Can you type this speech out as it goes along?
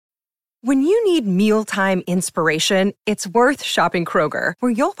When you need mealtime inspiration, it's worth shopping Kroger,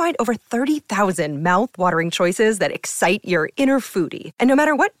 where you'll find over 30,000 mouth-watering choices that excite your inner foodie. And no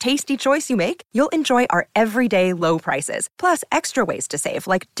matter what tasty choice you make, you'll enjoy our everyday low prices, plus extra ways to save,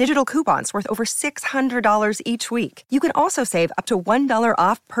 like digital coupons worth over $600 each week. You can also save up to $1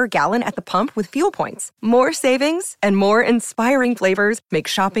 off per gallon at the pump with fuel points. More savings and more inspiring flavors make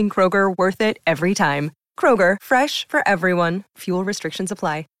shopping Kroger worth it every time. Kroger, fresh for everyone. Fuel restrictions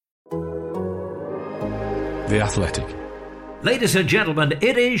apply. The Athletic. Ladies and gentlemen,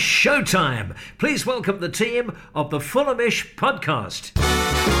 it is showtime. Please welcome the team of the Fulhamish podcast.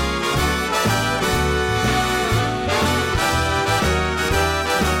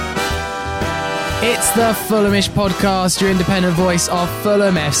 It's the Fulhamish podcast, your independent voice of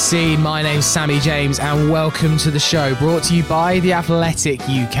Fulham FC. My name's Sammy James and welcome to the show, brought to you by The Athletic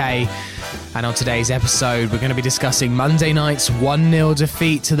UK. And on today's episode, we're going to be discussing Monday night's 1-0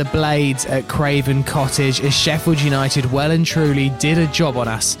 defeat to the Blades at Craven Cottage, as Sheffield United well and truly did a job on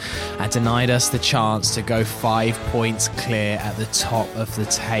us and denied us the chance to go 5 points clear at the top of the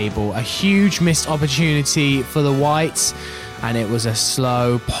table. A huge missed opportunity for the Whites, and it was a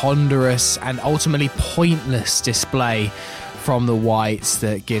slow, ponderous and ultimately pointless display from the Whites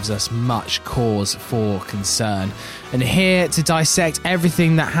that gives us much cause for concern. And here to dissect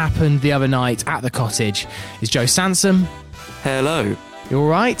everything that happened the other night at the Cottage is Joe Sansom. Hello. You all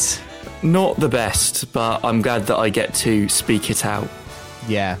right? Not the best, but I'm glad that I get to speak it out.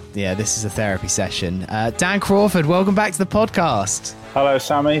 Yeah, this is a therapy session. Dan Crawford, welcome back to the podcast. Hello,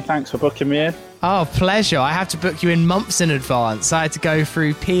 Sammy. Thanks for booking me in. Oh, pleasure. I have to book you in months in advance. I had to go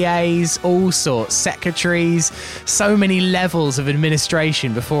through PAs, all sorts, secretaries, so many levels of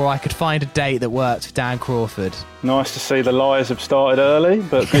administration before I could find a date that worked for Dan Crawford. Nice to see the lies have started early,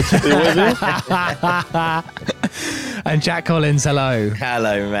 but good to be with you. And Jack Collins, hello.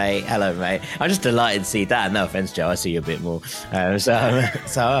 Hello, mate. I'm just delighted to see Dan. No offence, Joe. I see you a bit more. So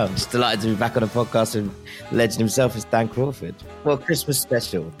I'm just delighted to be back on a podcast with the legend himself is Dan Crawford. Well, Christmas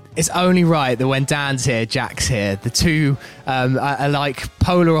special. It's only right that when Dan's here, Jack's here. The two are like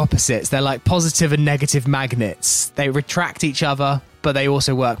polar opposites. They're like positive and negative magnets. They retract each other, but they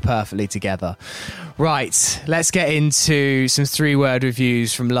also work perfectly together. Right, let's get into some 3-word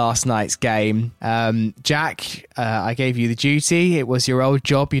reviews from last night's game. Jack, I gave you the duty. It was your old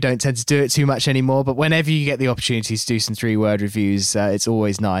job. You don't tend to do it too much anymore, but whenever you get the opportunity to do some 3-word reviews, it's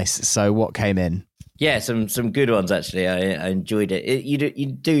always nice. So what came in? Yeah, some good ones, actually. I enjoyed it. You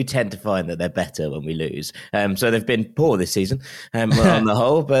do tend to find that they're better when we lose. So they've been poor this season on the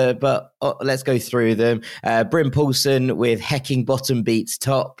whole, but let's go through them. Bryn Paulson with Hecking Bottom beats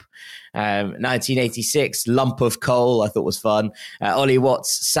Top. 1986, Lump of Coal, I thought was fun. Ollie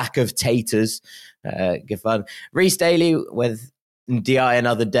Watts, Sack of Taters, good fun. Reece Daly with DI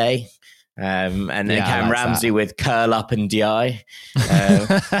Another Day. And then Cam Ramsey with Curl Up and DI.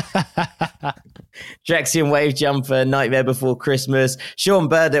 Drexian Wave Jumper, Nightmare Before Christmas. Sean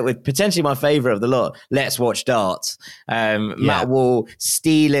Burdett with potentially my favourite of the lot, Let's Watch Darts. Matt Wall,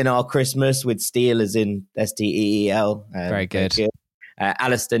 Stealing Our Christmas with Steel as in Steel. Very good.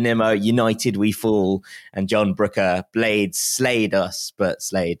 Alistair Nimmo, United We Fall. And John Brooker, Blades Slayed Us, but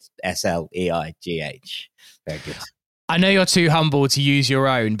Slayed SLEIGH. Very good. I know you're too humble to use your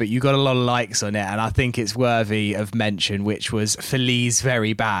own, but you got a lot of likes on it, and I think it's worthy of mention, which was Feliz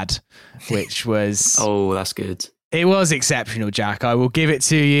Very Bad, which was... Oh, that's good. It was exceptional, Jack. I will give it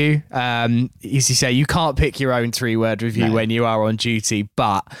to you. As you say, you can't pick your own 3-word review when you are on duty,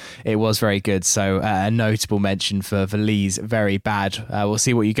 but it was very good. So a notable mention for Feliz Very Bad. We'll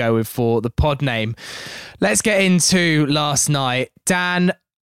see what you go with for the pod name. Let's get into last night. Dan,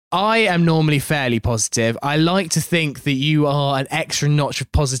 I am normally fairly positive. I like to think that you are an extra notch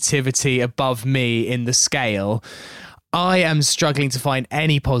of positivity above me in the scale. I am struggling to find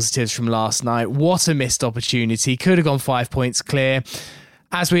any positives from last night. What a missed opportunity. Could have gone 5 points clear.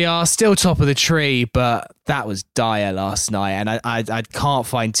 As we are still top of the tree, but that was dire last night, and I can't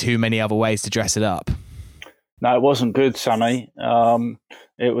find too many other ways to dress it up. No, it wasn't good, Sammy.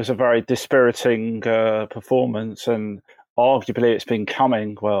 It was a very dispiriting performance, and arguably it's been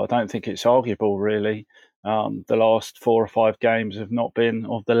coming. Well, I don't think it's arguable, really. The last 4 or 5 games have not been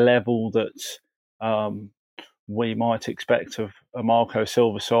of the level that we might expect of a Marco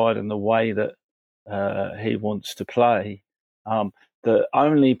Silva side and the way that he wants to play. The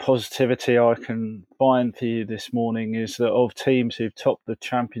only positivity I can find for you this morning is that of teams who've topped the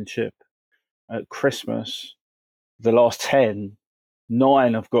championship at Christmas, the last 10,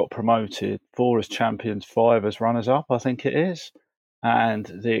 9 have got promoted, 4 as champions, 5 as runners-up, I think it is. And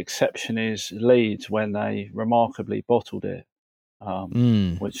the exception is Leeds when they remarkably bottled it.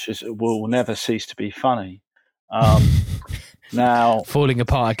 which will never cease to be funny. Now, falling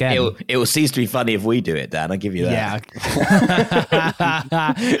apart again. It will cease to be funny if we do it, Dan. I'll give you that.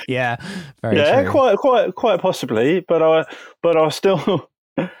 Yeah, yeah, very true. quite possibly. But I still,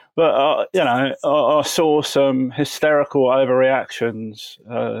 I saw some hysterical overreactions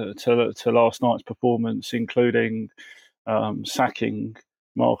to last night's performance, including sacking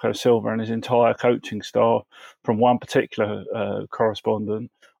Marco Silva and his entire coaching staff from one particular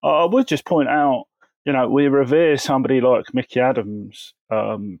correspondent. I would just point out, we revere somebody like Mickey Adams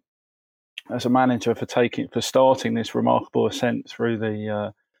as a manager for starting this remarkable ascent through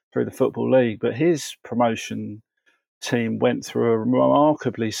the Football League, but his promotion team went through a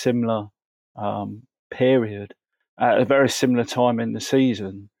remarkably similar period at a very similar time in the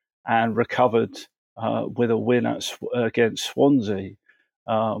season and recovered with a win against Swansea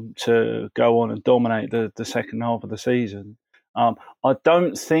to go on and dominate the second half of the season. I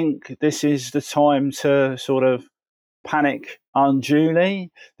don't think this is the time to sort of panic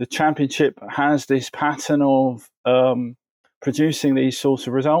unduly. The Championship has this pattern of producing these sorts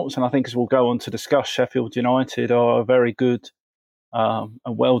of results, and I think, as we'll go on to discuss, Sheffield United are a very good, a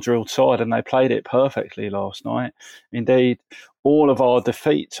well-drilled side, and they played it perfectly last night. Indeed, all of our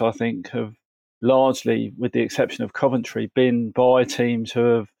defeats, I think, have largely, with the exception of Coventry, been by teams who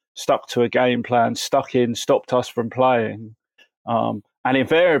have stuck to a game plan, stopped us from playing, and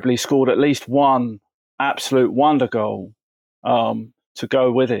invariably scored at least one absolute wonder goal to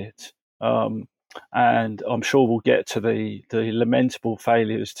go with it. And I'm sure we'll get to the lamentable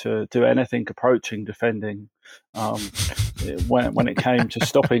failures to do anything approaching defending when it came to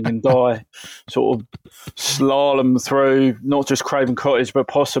stopping Ndiaye sort of slalom through not just Craven Cottage but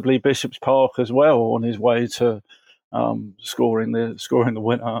possibly Bishop's Park as well on his way to scoring the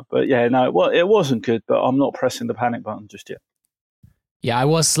winner. But yeah, no, it wasn't good. But I'm not pressing the panic button just yet. Yeah, I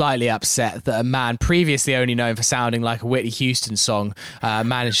was slightly upset that a man previously only known for sounding like a Whitney Houston song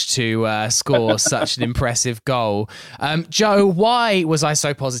managed to score such an impressive goal. Joe, why was I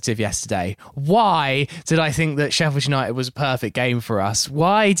so positive yesterday? Why did I think that Sheffield United was a perfect game for us?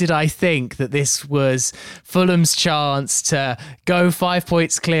 Why did I think that this was Fulham's chance to go 5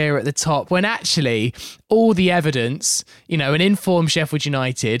 points clear at the top when actually all the evidence, an informed Sheffield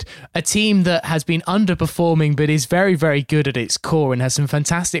United, a team that has been underperforming but is very, very good at its core and has some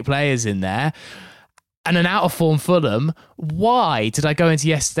fantastic players in there, and an out-of-form Fulham. Why did I go into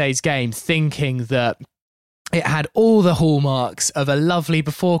yesterday's game thinking that it had all the hallmarks of a lovely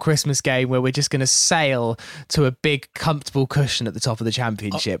before-Christmas game where we're just going to sail to a big, comfortable cushion at the top of the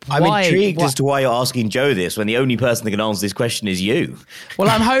Championship? I'm intrigued as to why you're asking Joe this when the only person that can answer this question is you. Well,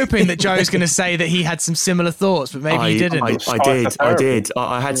 I'm hoping that Joe's going to say that he had some similar thoughts, but maybe he didn't. I did.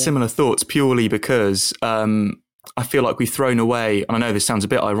 I had similar thoughts purely because I feel like we've thrown away, and I know this sounds a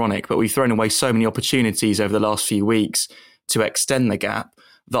bit ironic, but we've thrown away so many opportunities over the last few weeks to extend the gap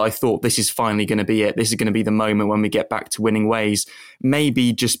that I thought this is finally going to be it. This is going to be the moment when we get back to winning ways,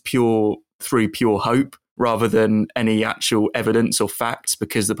 maybe just through pure hope rather than any actual evidence or facts,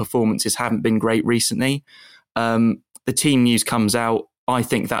 because the performances haven't been great recently. The team news comes out. I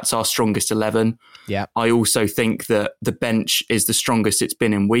think that's our strongest 11. Yeah. I also think that the bench is the strongest it's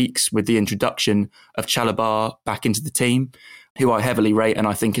been in weeks with the introduction of Chalobah back into the team, who I heavily rate and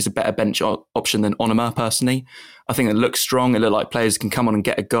I think is a better bench option than Onuma personally. I think it looks strong. It looked like players can come on and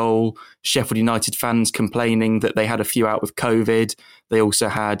get a goal. Sheffield United fans complaining that they had a few out with COVID. They also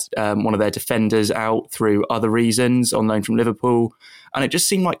had one of their defenders out through other reasons on loan from Liverpool. And it just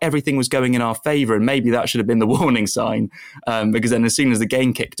seemed like everything was going in our favour. And maybe that should have been the warning sign, because then as soon as the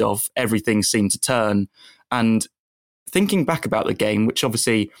game kicked off, everything seemed to turn. And thinking back about the game, which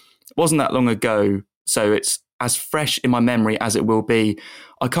obviously wasn't that long ago, so it's as fresh in my memory as it will be,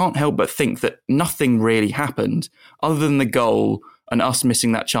 I can't help but think that nothing really happened other than the goal and us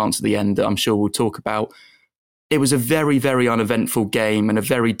missing that chance at the end that I'm sure we'll talk about. It was a very, very uneventful game and a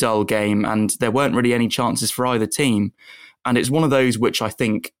very dull game, and there weren't really any chances for either team. And it's one of those which I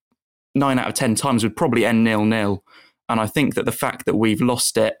think 9 out of 10 times would probably end 0-0. And I think that the fact that we've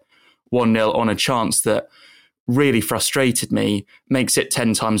lost it 1-0 on a chance that really frustrated me makes it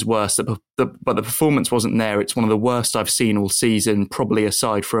 10 times worse. But the performance wasn't there. It's one of the worst I've seen all season, probably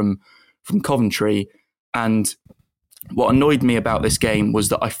aside from Coventry. And what annoyed me about this game was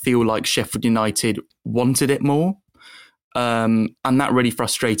that I feel like Sheffield United wanted it more. And that really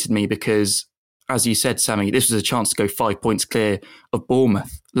frustrated me because, as you said, Sammy, this was a chance to go 5 points clear of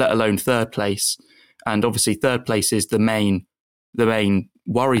Bournemouth, let alone third place. And obviously third place is the main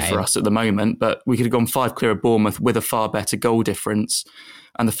worry for us at the moment, but we could have gone 5 clear of Bournemouth with a far better goal difference.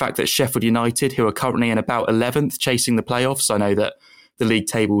 And the fact that Sheffield United, who are currently in about 11th, chasing the playoffs, I know that the league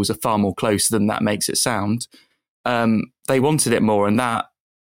tables are far more closer than that makes it sound. They wanted it more, and that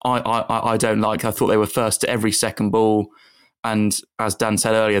I don't like. I thought they were first to every second ball. And as Dan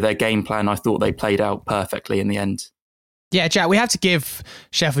said earlier, their game plan, I thought they played out perfectly in the end. Yeah, Jack, we have to give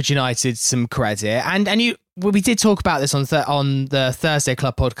Sheffield United some credit. And we did talk about this on the Thursday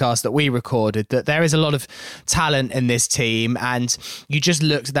Club podcast that we recorded, that there is a lot of talent in this team. And you just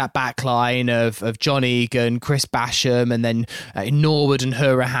looked at that back line of John Egan, Chris Basham, and then Norwood and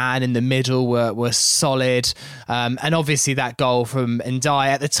Hourihane in the middle were solid. And obviously that goal from Ndiaye.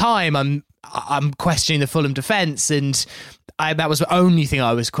 At the time, I'm questioning the Fulham defence, and that was the only thing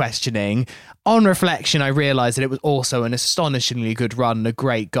I was questioning. On reflection, I realised that it was also an astonishingly good run and a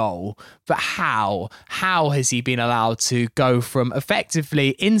great goal. But how has he been allowed to go from effectively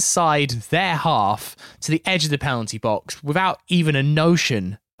inside their half to the edge of the penalty box without even a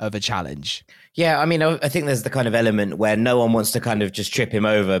notion of a challenge? Yeah, I mean, I think there's the kind of element where no one wants to kind of just trip him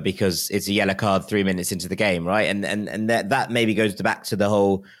over because it's a yellow card 3 minutes into the game, right? And that maybe goes back to the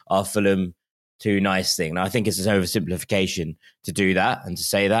whole Fulham too nice thing. Now, I think it's an oversimplification to do that and to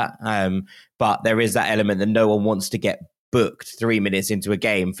say that. But there is that element that no one wants to get booked 3 minutes into a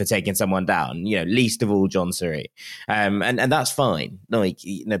game for taking someone down, least of all John Surrey. And that's fine. But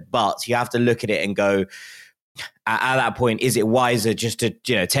you have to look at it and go, at that point, is it wiser just to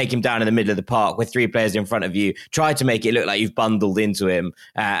take him down in the middle of the park with 3 players in front of you, try to make it look like you've bundled into him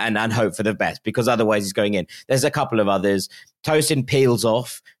and hope for the best, because otherwise he's going in. There's a couple of others. Tosin peels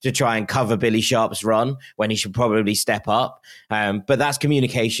off to try and cover Billy Sharp's run when he should probably step up. But that's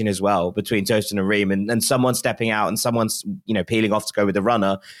communication as well between Tosin and Ream, and someone stepping out and someone's peeling off to go with the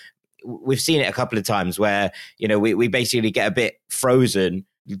runner. We've seen it a couple of times where we basically get a bit frozen,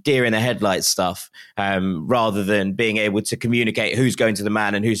 deer in the headlights stuff, rather than being able to communicate who's going to the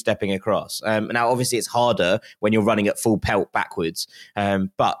man and who's stepping across. Now, obviously, it's harder when you're running at full pelt backwards,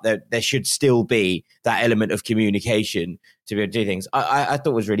 but there should still be that element of communication to be able to do things. I thought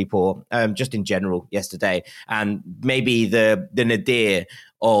it was really poor, just in general yesterday, and maybe the nadir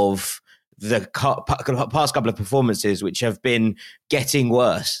of the past couple of performances, which have been getting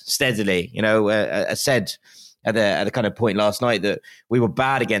worse steadily. I said at the kind of point last night that we were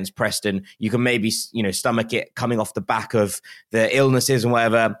bad against Preston. You can maybe, stomach it coming off the back of the illnesses and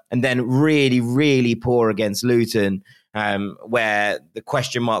whatever, and then really, really poor against Luton, where the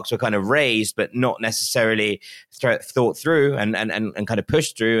question marks were kind of raised, but not necessarily thought through and kind of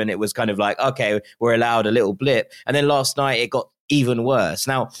pushed through. And it was kind of like, okay, we're allowed a little blip. And then last night it got even worse.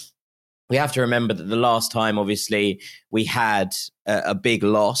 Now, we have to remember that the last time, obviously, we had a big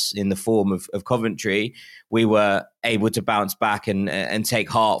loss in the form of Coventry, we were able to bounce back and take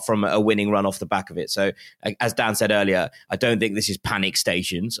heart from a winning run off the back of it. So, as Dan said earlier, I don't think this is panic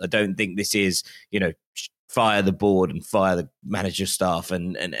stations. I don't think this is, fire the board and fire the manager staff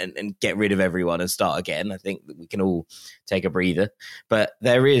and get rid of everyone and start again. I think that we can all take a breather. But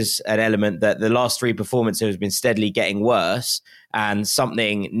there is an element that the last 3 performances have been steadily getting worse and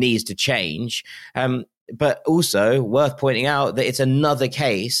something needs to change. But also worth pointing out that it's another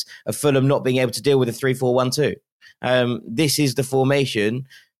case of Fulham not being able to deal with a 3-4-1-2. This is the formation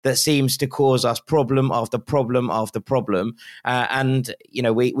that seems to cause us problem after problem after problem. And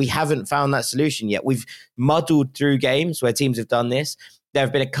we haven't found that solution yet. We've muddled through games where teams have done this. There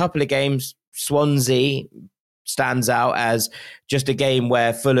have been a couple of games, Swansea stands out as just a game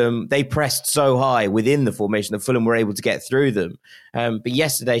where Fulham, they pressed so high within the formation that Fulham were able to get through them. But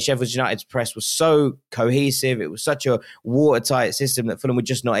yesterday, Sheffield United's press was so cohesive. It was such a watertight system that Fulham were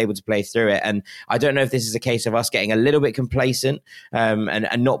just not able to play through it. And I don't know if this is a case of us getting a little bit complacent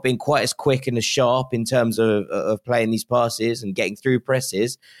and not being quite as quick and as sharp in terms of playing these passes and getting through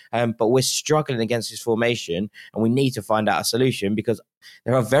presses. But we're struggling against this formation and we need to find out a solution, because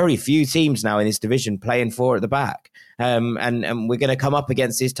there are very few teams now in this division playing 4 at the back. And we're going to come up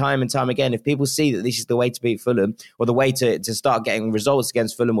against this time and time again. If people see that this is the way to beat Fulham, or the way to start getting results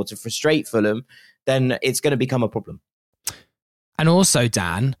against Fulham, or to frustrate Fulham, then it's going to become a problem. And also,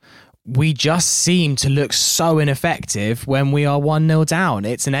 Dan, we just seem to look so ineffective when we are 1-0 down.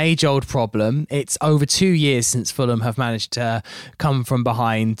 It's an age-old problem. It's over 2 years since Fulham have managed to come from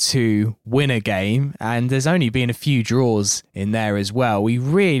behind to win a game, and there's only been a few draws in there as well. We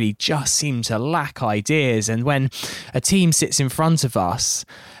really just seem to lack ideas, and when a team sits in front of us,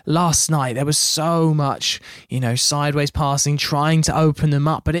 last night there was so much, sideways passing, trying to open them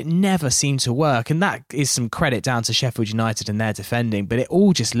up, but it never seemed to work. And that is some credit down to Sheffield United and their defending, but it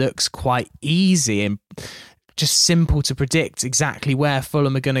all just looks quite easy. And just simple to predict exactly where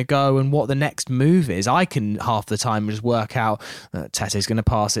Fulham are going to go and what the next move is. I can half the time just work out that Tete's going to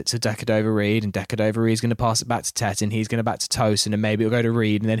pass it to Decordova-Reid, and Decordova-Reid's going to pass it back to Tete, and he's going to back to Tosin, and maybe it'll go to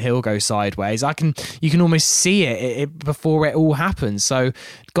Reid, and then he'll go sideways. You can almost see it before it all happens. So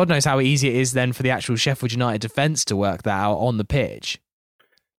God knows how easy it is then for the actual Sheffield United defence to work that out on the pitch.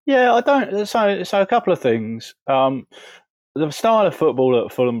 Yeah, I don't. So a couple of things. The style of football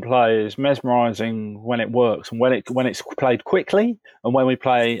that Fulham play is mesmerising when it works and when it's played quickly, and when we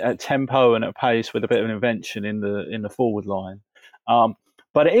play at tempo and at pace with a bit of an invention in the forward line.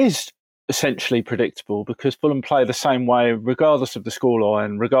 But it is essentially predictable because Fulham play the same way regardless of the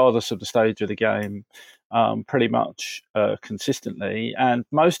scoreline, regardless of the stage of the game, pretty much consistently, and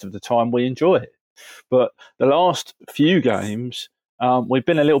most of the time we enjoy it. But the last few games, we've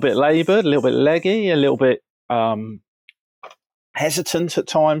been a little bit laboured, a little bit leggy, a little bit hesitant at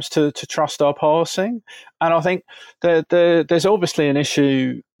times to trust our passing. And I think there's obviously an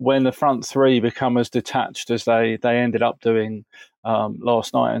issue when the front three become as detached as they ended up doing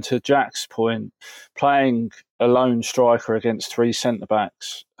last night. And to Jack's point, playing a lone striker against three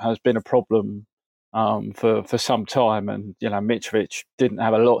centre-backs has been a problem for some time. And, Mitrovic didn't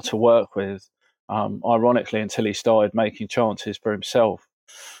have a lot to work with, ironically, until he started making chances for himself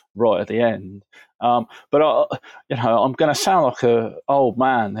right at the end. But I'm going to sound like an old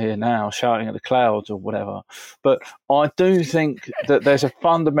man here now, shouting at the clouds or whatever. But I do think that there's a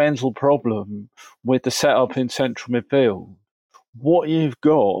fundamental problem with the setup in central midfield. What you've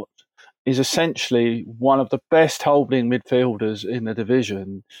got is essentially one of the best holding midfielders in the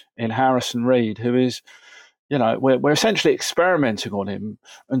division in Harrison Reid, who is, we're essentially experimenting on him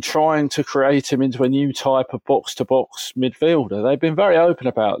and trying to create him into a new type of box-to-box midfielder. They've been very open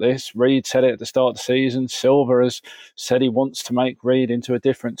about this. Reid said it at the start of the season. Silva has said he wants to make Reid into a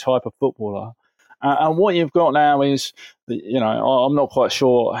different type of footballer. And what you've got now is, I'm not quite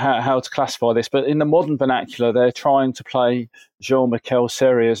sure how to classify this, but in the modern vernacular, they're trying to play Jean-Michel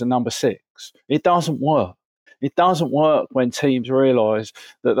Seri as a number 6. It doesn't work. It doesn't work when teams realise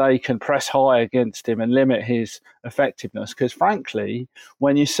that they can press high against him and limit his effectiveness. Because frankly,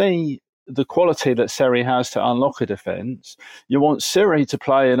 when you see the quality that Seri has to unlock a defence, you want Seri to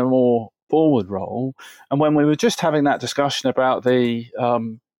play in a more forward role. And when we were just having that discussion about the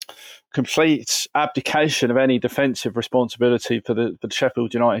complete abdication of any defensive responsibility for the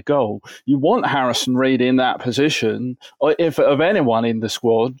Sheffield United goal, you want Harrison Reid in that position, or if of anyone in the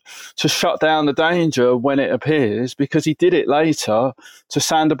squad, to shut down the danger when it appears, because he did it later to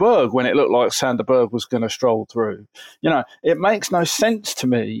Sander Berge when it looked like Sander Berge was going to stroll through. It makes no sense to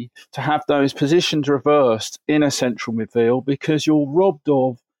me to have those positions reversed in a central midfield, because you're robbed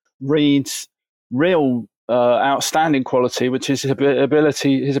of Reid's real outstanding quality, which is his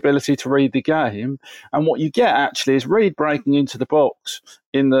ability to read the game. And what you get actually is Reid breaking into the box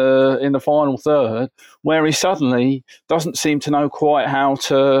in the final third, where he suddenly doesn't seem to know quite how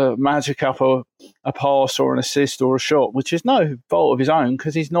to magic up a pass or an assist or a shot, which is no fault of his own,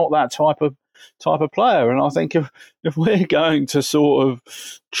 because he's not that type of player. And I think if we're going to sort of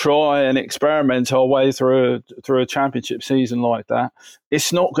try and experiment our way through a championship season like that,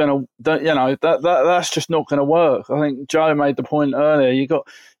 it's not going to, that's just not going to work. I think Joe made the point earlier. You got,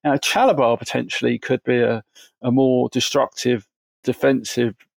 Chalobah potentially could be a more destructive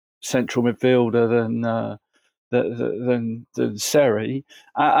defensive central midfielder than Seri.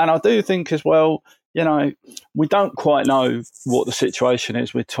 And I do think as well, we don't quite know what the situation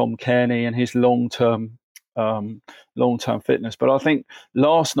is with Tom Cairney and his long-term fitness. But I think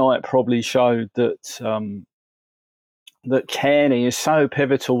last night probably showed that that Cairney is so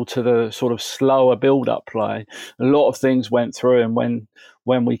pivotal to the sort of slower build-up play. A lot of things went through him when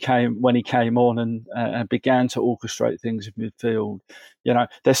he came on and began to orchestrate things in midfield.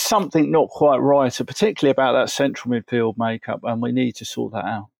 There's something not quite right, particularly about that central midfield makeup, and we need to sort that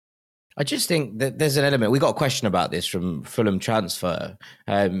out. I just think that there's an element. We got a question about this from Fulham Transfer,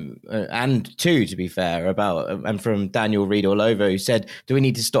 and two, to be fair, and from Daniel Reid all over, who said, "Do we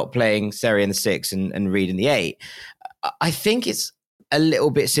need to stop playing Seri in the 6 and Reid in the 8?" I think it's a little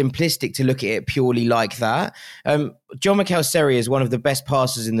bit simplistic to look at it purely like that. Jean-Michel Seri is one of the best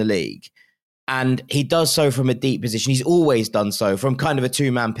passers in the league. And he does so from a deep position. He's always done so from kind of a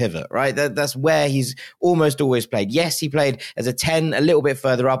two-man pivot, right? That's where he's almost always played. Yes, he played as a 10 a little bit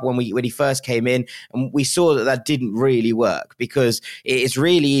further up when he first came in, and we saw that didn't really work because it's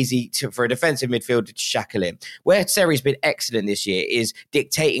really easy for a defensive midfielder to shackle him. Where Seri's been excellent this year is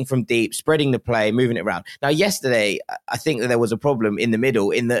dictating from deep, spreading the play, moving it around. Now, yesterday, I think that there was a problem in the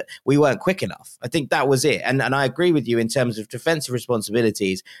middle in that we weren't quick enough. I think that was it. And I agree with you in terms of defensive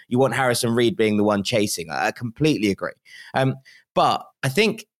responsibilities. You want Harrison Reid being the one chasing. I completely agree. But I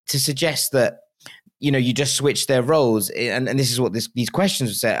think to suggest that, you just switch their roles, and this is what these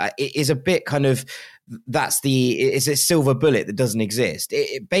questions would say, it is a bit kind of, it's a silver bullet that doesn't exist.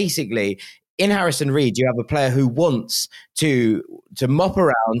 It basically, in Harrison Reed, you have a player who wants to mop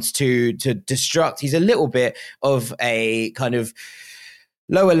around, to destruct. He's a little bit of a kind of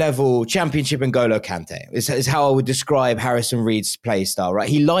lower level championship N'Golo Kante is how I would describe Harrison Reed's play style, right?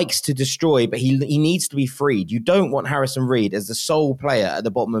 He likes to destroy, but he needs to be freed. You don't want Harrison Reed as the sole player at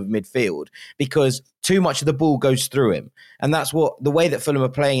the bottom of midfield because too much of the ball goes through him. And that's the way that Fulham are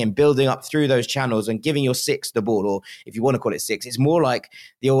playing and building up through those channels and giving your six the ball, or if you want to call it six, it's more like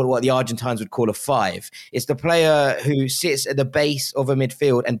what the Argentines would call a five. It's the player who sits at the base of a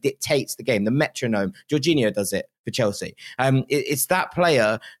midfield and dictates the game, the metronome. Jorginho does it for Chelsea. It's that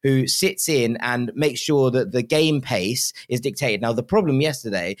player who sits in and makes sure that the game pace is dictated. Now, the problem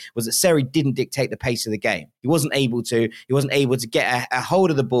yesterday was that Seri didn't dictate the pace of the game. He wasn't able to. He wasn't able to get a hold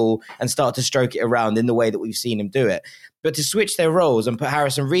of the ball and start to stroke it around in the way that we've seen him do it. But to switch their roles and put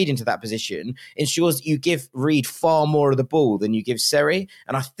Harrison Reed into that position ensures that you give Reed far more of the ball than you give Seri.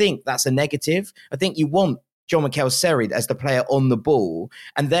 And I think that's a negative. I think you want Jean-Michel Seri as the player on the ball,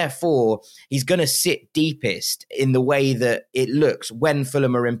 and therefore he's going to sit deepest in the way that it looks when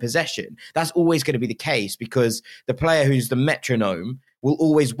Fulham are in possession. That's always going to be the case because the player who's the metronome will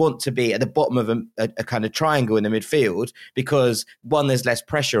always want to be at the bottom of a kind of triangle in the midfield because, one, there's less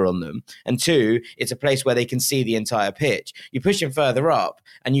pressure on them, and two, it's a place where they can see the entire pitch. You push him further up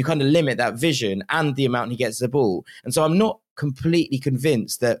and you kind of limit that vision and the amount he gets the ball. And so I'm not completely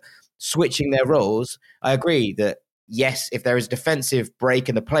convinced that switching their roles, I agree that, yes, if there is a defensive break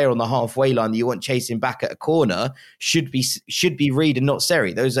and the player on the halfway line that you want chasing back at a corner should be Reed and not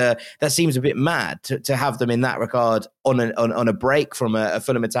Seri. That seems a bit mad to have them in that regard on a break from a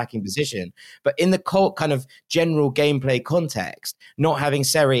Fulham attacking position. But in the kind of general gameplay context, not having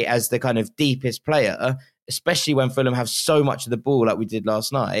Seri as the kind of deepest player, especially when Fulham have so much of the ball like we did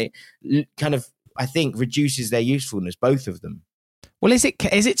last night, kind of, I think, reduces their usefulness, both of them. Well, is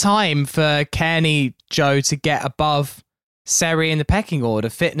it time for Kearney, Joe, to get above Seri in the pecking order,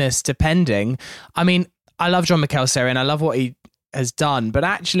 fitness depending? I mean, I love Jean-Michel Seri and I love what he has done, but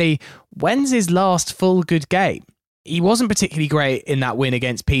actually, when's his last full good game? He wasn't particularly great in that win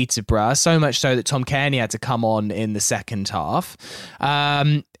against Peterborough, so much so that Tom Kearney had to come on in the second half.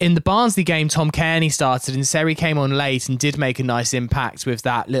 In the Barnsley game, Tom Kearney started and Seri came on late and did make a nice impact with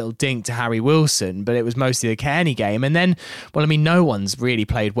that little dink to Harry Wilson, but it was mostly the Kearney game. And then, well, I mean, no one's really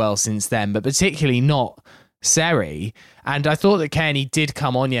played well since then, but particularly not Seri. And I thought that Kearney did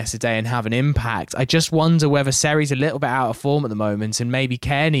come on yesterday and have an impact. I just wonder whether Seri's a little bit out of form at the moment and maybe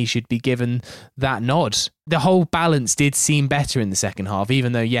Kearney should be given that nod. The whole balance did seem better in the second half,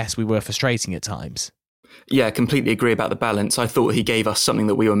 even though, yes, we were frustrating at times. Yeah, I completely agree about the balance. I thought he gave us something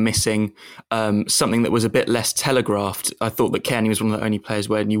that we were missing, something that was a bit less telegraphed. I thought that Kearney was one of the only players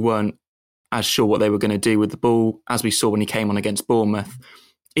where you weren't as sure what they were going to do with the ball, as we saw when he came on against Bournemouth.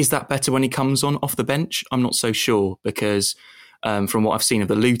 Is that better when he comes on off the bench? I'm not so sure because from what I've seen of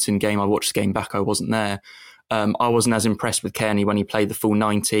the Luton game, I watched the game back, I wasn't there. I wasn't as impressed with Kearney when he played the full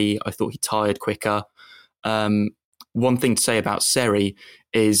 90. I thought he tired quicker. One thing to say about Seri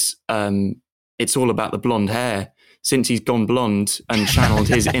is it's all about the blonde hair. Since he's gone blonde and channeled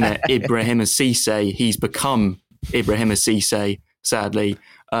his inner Ibrahima Cissé, he's become Ibrahima Cissé, sadly.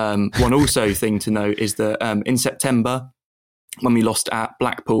 One also thing to note is that in September, when we lost at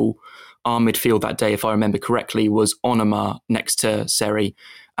Blackpool, our midfield that day, if I remember correctly, was Onomah next to Seri.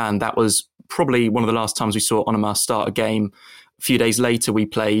 And that was probably one of the last times we saw Onomah start a game. A few days later, we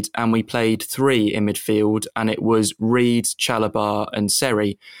played three in midfield, and it was Reed, Chalobah and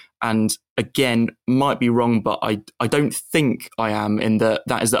Seri. And again, might be wrong, but I don't think I am, in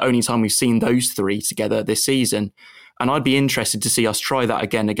that is the only time we've seen those three together this season. And I'd be interested to see us try that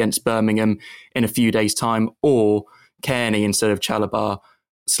again against Birmingham in a few days' time, or Kearney instead of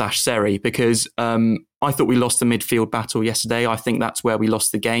Chalobah/Seri, because I thought we lost the midfield battle yesterday. I think that's where we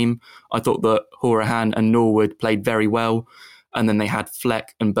lost the game. I thought that Hourihane and Norwood played very well, and then they had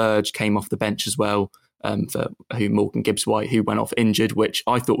Fleck and Burge came off the bench as well, for Morgan Gibbs-White, who went off injured, which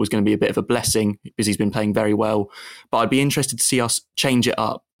I thought was going to be a bit of a blessing because he's been playing very well. But I'd be interested to see us change it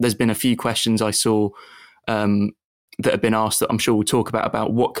up. There's been a few questions I saw that have been asked that I'm sure we'll talk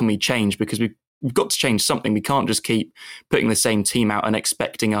about what can we change, because we've got to change something. We can't just keep putting the same team out and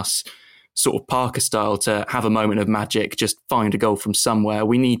expecting us sort of Parker style to have a moment of magic, just find a goal from somewhere.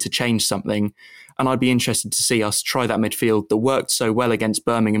 We need to change something. And I'd be interested to see us try that midfield that worked so well against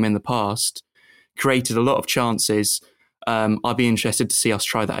Birmingham in the past, created a lot of chances. I'd be interested to see us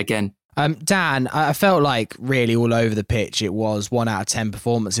try that again. Dan, I felt like really all over the pitch it was 1 out of 10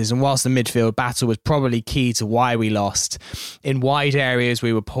 performances, and whilst the midfield battle was probably key to why we lost, in wide areas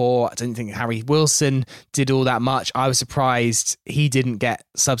we were poor. I didn't think Harry Wilson did all that much. I was surprised he didn't get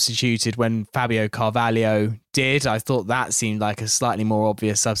substituted when Fabio Carvalho did. I thought that seemed like a slightly more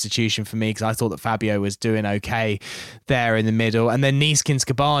obvious substitution for me, because I thought that Fabio was doing okay there in the middle. And then Neeskens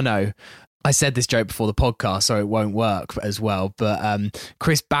Kebano, I said this joke before the podcast, so it won't work as well, but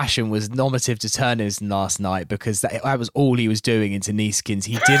Chris Basham was nominative to Turners last night because that was all he was doing into Neeskens.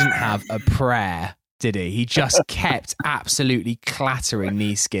 He didn't have a prayer, did he? He just kept absolutely clattering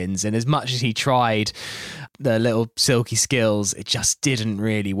Neeskens, and as much as he tried the little silky skills, it just didn't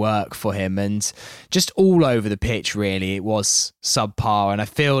really work for him. And just all over the pitch, really, it was subpar. And I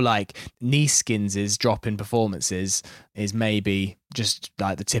feel like Neeskens' drop in performances is maybe just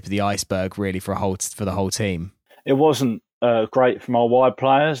like the tip of the iceberg, really, for the whole team. It wasn't great from our wide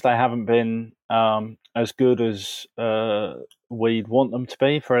players. They haven't been as good as we'd want them to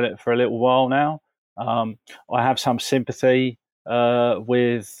be for a little while now. I have some sympathy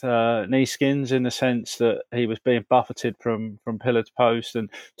with Neeskens in the sense that he was being buffeted from pillar to post, and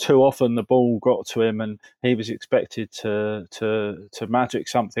too often the ball got to him and he was expected to magic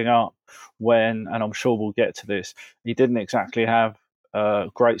something up when, and I'm sure we'll get to this, he didn't exactly have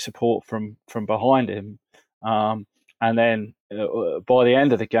great support from behind him. And then by the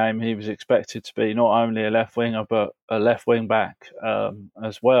end of the game, he was expected to be not only a left winger, but a left wing back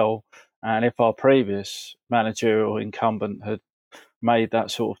as well. And if our previous managerial incumbent had made that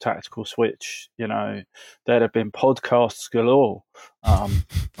sort of tactical switch, there'd have been podcasts galore on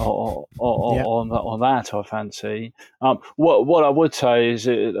that, I fancy. What I would say is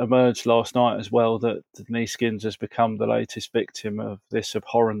it emerged last night as well that Neeskens has become the latest victim of this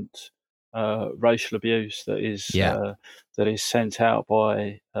abhorrent racial abuse that is sent out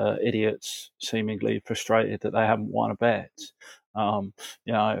by idiots seemingly frustrated that they haven't won a bet.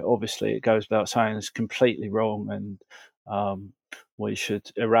 Obviously it goes without saying it's completely wrong, and we should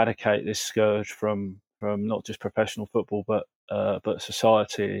eradicate this scourge from not just professional football but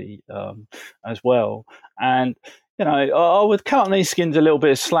society as well. And I would cut Neeskens a little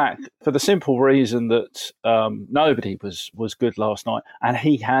bit of slack for the simple reason that nobody was good last night, and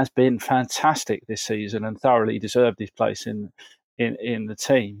he has been fantastic this season and thoroughly deserved his place in the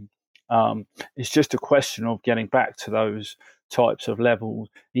team. It's just a question of getting back to those types of levels.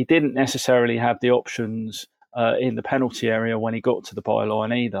 He didn't necessarily have the options in the penalty area when he got to the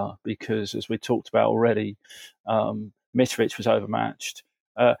byline either, because as we talked about already, Mitrovic was overmatched.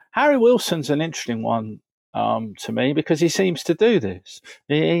 Harry Wilson's an interesting one to me, because he seems to do this.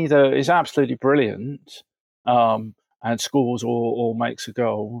 He either is absolutely brilliant and scores or makes a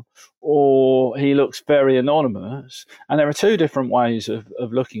goal, or he looks very anonymous. And there are two different ways of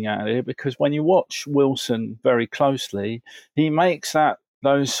looking at it, because when you watch Wilson very closely, he makes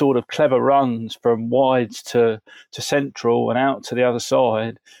those sort of clever runs from wides to central and out to the other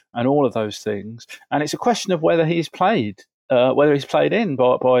side and all of those things. And it's a question of whether he's played in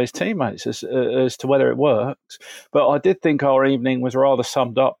by his teammates as to whether it works. But I did think our evening was rather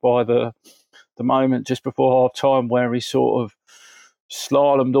summed up by the moment just before half time where he sort of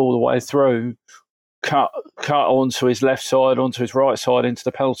slalomed all the way through, cut onto his left side, onto his right side into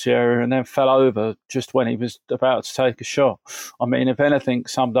the penalty area, and then fell over just when he was about to take a shot. I mean, if anything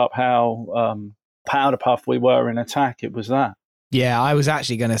summed up how powder puff we were in attack, it was that. Yeah, I was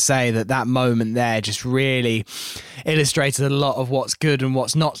actually going to say that moment there just really illustrated a lot of what's good and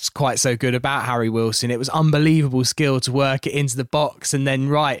what's not quite so good about Harry Wilson. It was unbelievable skill to work it into the box and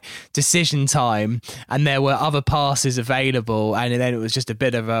then decision time, and there were other passes available, and then it was just a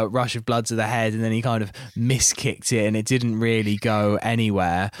bit of a rush of blood to the head, and then he kind of miskicked it and it didn't really go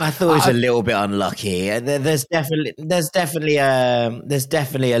anywhere. I thought it was a little bit unlucky. There's definitely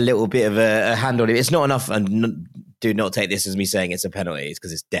a little bit of a hand on it. It's not enough, and do not take this as me saying it's a penalty,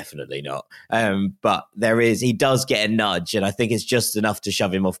 because it's definitely not. But he does get a nudge, and I think it's just enough to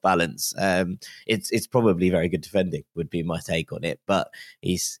shove him off balance. It's probably very good defending, would be my take on it, but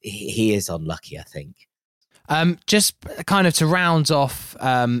he is unlucky, I think. Just kind of to round off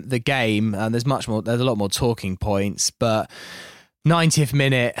the game, there's a lot more talking points, but 90th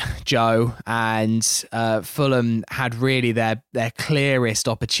minute, Joe, and Fulham had really their clearest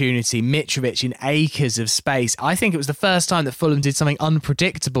opportunity. Mitrovic in acres of space. I think it was the first time that Fulham did something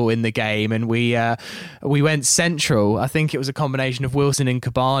unpredictable in the game, and we went central. I think it was a combination of Wilson and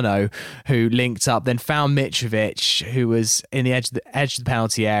Kebano who linked up, then found Mitrovic, who was in the edge of the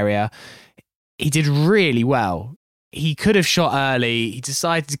penalty area. He did really well. he could have shot early. He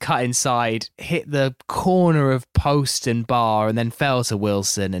decided to cut inside, hit the corner of post and bar, and then fell to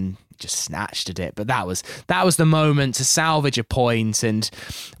Wilson and just snatched at it. But that was the moment to salvage a point. And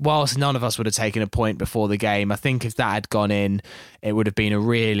whilst none of us would have taken a point before the game, I think if that had gone in, it would have been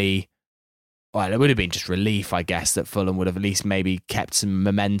it would have been just relief, I guess, that Fulham would have at least maybe kept some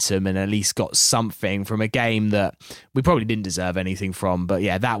momentum and at least got something from a game that we probably didn't deserve anything from. But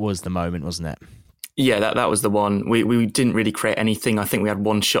yeah, that was the moment, wasn't it? Yeah, that was the one. We didn't really create anything. I think we had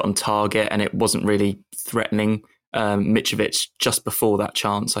one shot on target and it wasn't really threatening Mitrovic just before that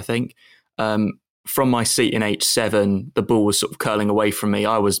chance, I think. From my seat in H7, the ball was sort of curling away from me.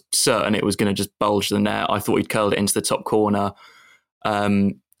 I was certain it was going to just bulge the net. I thought he'd curled it into the top corner.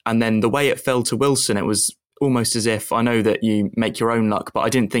 And then the way it fell to Wilson, it was almost as if, I know that you make your own luck, but I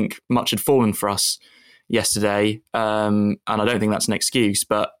didn't think much had fallen for us yesterday. And I don't think that's an excuse,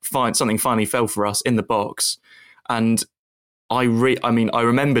 but something finally fell for us in the box. And I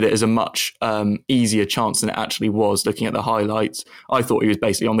remembered it as a much easier chance than it actually was, looking at the highlights. I thought he was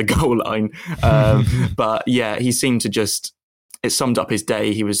basically on the goal line. But yeah, he seemed to it summed up his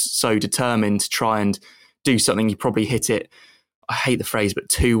day. He was so determined to try and do something. He probably hit it, I hate the phrase, but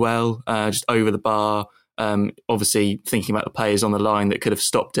too well, just over the bar. Obviously thinking about the players on the line that could have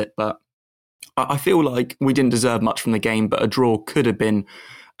stopped it. But I feel like we didn't deserve much from the game, but a draw could have been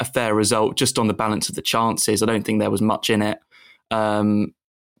a fair result just on the balance of the chances. I don't think there was much in it.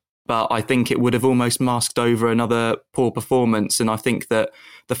 But I think it would have almost masked over another poor performance. And I think that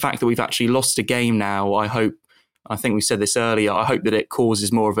the fact that we've actually lost a game now, I think we said this earlier, I hope that it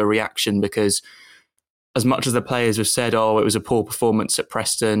causes more of a reaction, because as much as the players have said, it was a poor performance at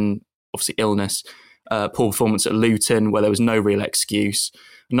Preston, obviously illness, poor performance at Luton where there was no real excuse,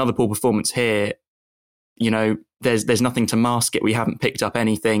 another poor performance here, there's nothing to mask it. We haven't picked up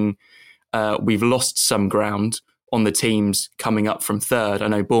anything. We've lost some ground on the teams coming up from third. I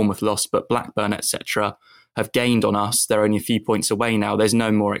know Bournemouth lost, but Blackburn, etc., have gained on us. They're only a few points away now. There's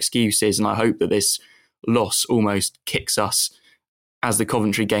no more excuses, and I hope that this loss almost kicks us, as the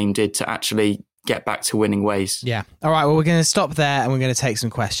Coventry game did, to actually get back to winning ways. Yeah. All right, well, we're going to stop there and we're going to take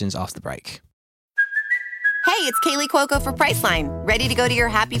some questions after the break. Hey, it's Kaylee Cuoco for Priceline. Ready to go to your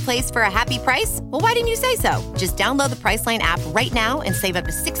happy place for a happy price? Well, why didn't you say so? Just download the Priceline app right now and save up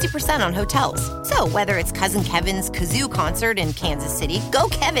to 60% on hotels. So whether it's Cousin Kevin's Kazoo Concert in Kansas City, go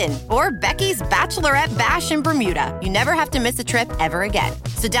Kevin, or Becky's Bachelorette Bash in Bermuda, you never have to miss a trip ever again.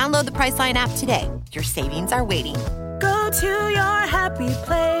 So download the Priceline app today. Your savings are waiting. Go to your happy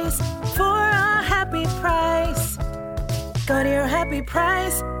place for a happy price. Go to your happy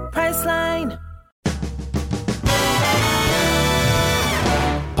price, Priceline.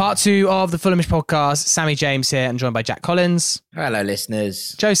 Part 2 of the Fulhamish podcast. Sammy James here and joined by Jack Collins. Hello,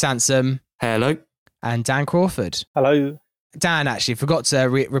 listeners. Joe Sansom. Hello. And Dan Crawford. Hello. Dan actually forgot to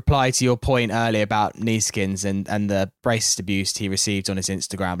reply to your point earlier about Neeskins and the racist abuse he received on his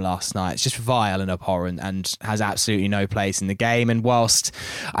Instagram last night. It's just vile and abhorrent and has absolutely no place in the game. And whilst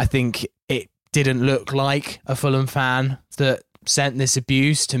I think it didn't look like a Fulham fan that sent this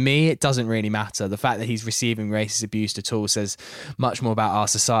abuse, to me, it doesn't really matter. The fact that he's receiving racist abuse at all says much more about our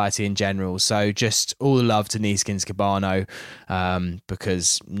society in general. So just all the love to Neeskins Kebano,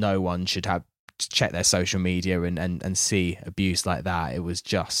 because no one should have check their social media and see abuse like that. It was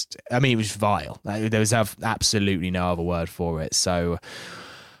just, it was vile. There was absolutely no other word for it. So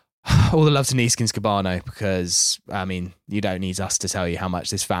all the love to Neeskins Kebano, because you don't need us to tell you how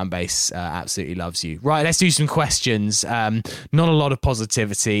much this fan base absolutely loves you. Right, let's do some questions. Not a lot of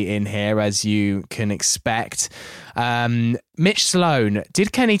positivity in here, as you can expect. Mitch Sloan,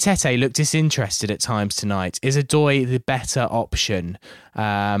 did Kenny Tete look disinterested at times tonight? Is Odoi the better option?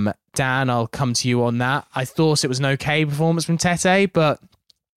 Dan, I'll come to you on that. I thought it was an okay performance from Tete, but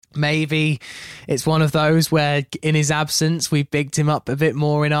maybe it's one of those where in his absence we've bigged him up a bit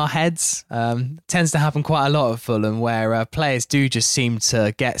more in our heads. Tends to happen quite a lot at Fulham, where players do just seem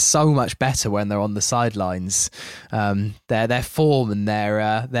to get so much better when they're on the sidelines. Their form and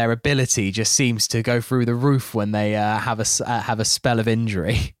their ability just seems to go through the roof when they have a spell of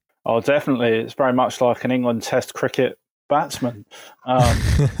injury. Oh, definitely. It's very much like an England Test cricket batsman,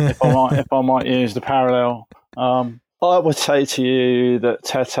 if I might use the parallel. I would say to you that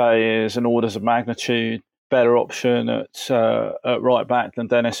Tete is an orders of magnitude better option at right back than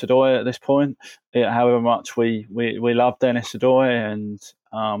Dennis Odoi at this point. However much we love Dennis Odoi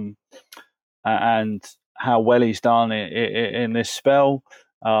and how well he's done in this spell,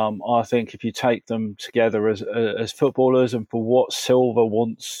 I think if you take them together as footballers and for what Silva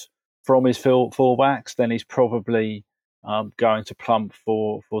wants from his fullbacks, then he's probably going to plump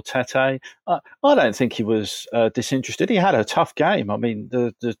for Tete. I don't think he was disinterested. He had a tough game. I mean,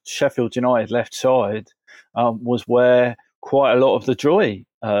 the Sheffield United left side was where quite a lot of the joy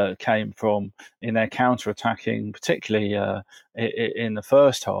came from in their counter-attacking, particularly in the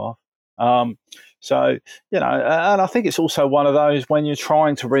first half. So, and I think it's also one of those when you're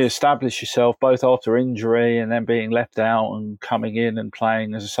trying to re-establish yourself, both after injury and then being left out and coming in and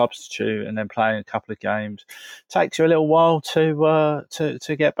playing as a substitute and then playing a couple of games, it takes you a little while to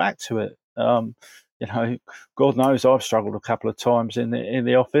get back to it. God knows I've struggled a couple of times in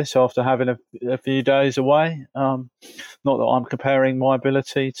the office after having a few days away. Not that I'm comparing my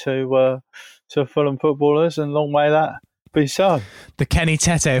ability to Fulham footballers, and long may that be so. The Kenny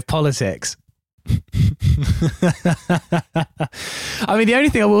Tete of politics. I mean, the only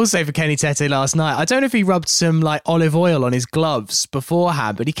thing I will say for Kenny Tete last night, I don't know if he rubbed some olive oil on his gloves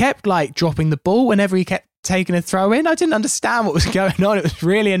beforehand, but he kept dropping the ball whenever he kept taking a throw in. I didn't understand what was going on. It was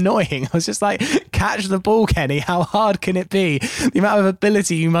really annoying. I was just catch the ball, Kenny. How hard can it be? The amount of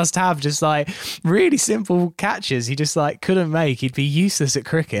ability you must have, just really simple catches he just couldn't make. He'd be useless at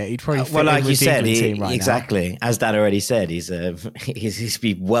cricket. He'd probably fit in with the England team right exactly now. As Dan already said, he's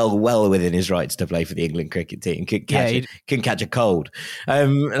be well within his rights to play for the England cricket team. Can catch a cold,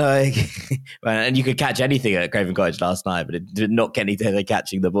 and you could catch anything at Craven Cottage last night, but not Kenny Taylor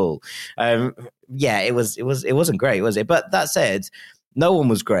catching the ball. It wasn't great, was it? But that said, no one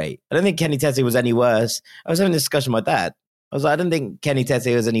was great. I don't think Kenny Tete was any worse. I was having a discussion with my dad. I was like, I don't think Kenny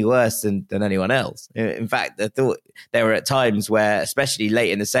Tete was any worse than anyone else. In fact, I thought there were at times where, especially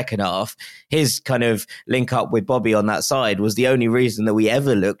late in the second half, his kind of link up with Bobby on that side was the only reason that we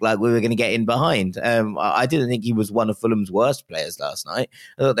ever looked like we were going to get in behind. I didn't think he was one of Fulham's worst players last night.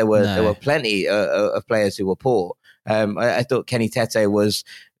 I thought there were plenty of players who were poor. I thought Kenny Tete was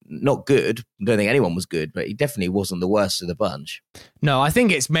not good. I don't think anyone was good, but he definitely wasn't the worst of the bunch. No, I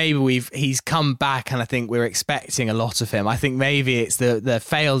think it's maybe he's come back, and I think we're expecting a lot of him. I think maybe it's the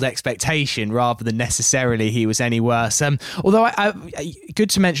failed expectation rather than necessarily he was any worse. Although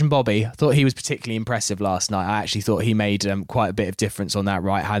good to mention Bobby. I thought he was particularly impressive last night. I actually thought he made quite a bit of difference on that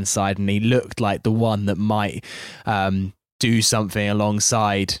right hand side, and he looked like the one that might do something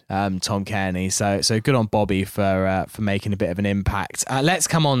alongside Tom Cairney. So good on Bobby for making a bit of an impact. Let's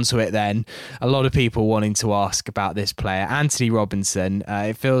come on to it then. A lot of people wanting to ask about this player, Anthony Robinson.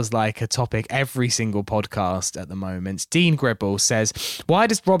 It feels like a topic every single podcast at the moment. Dean Gribble says, why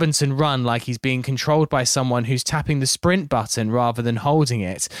does Robinson run like he's being controlled by someone who's tapping the sprint button rather than holding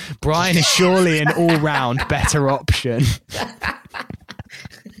it? Brian is surely an all-round better option.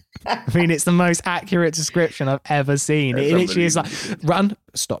 I mean, it's the most accurate description I've ever seen. It literally is run,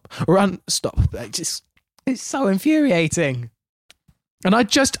 stop. It's so infuriating. And I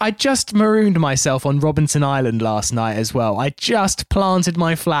just marooned myself on Robinson Island last night as well. I just planted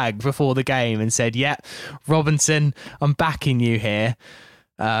my flag before the game and said, Robinson, I'm backing you here.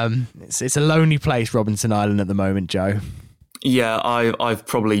 It's a lonely place, Robinson Island, at the moment, Joe. Yeah, I've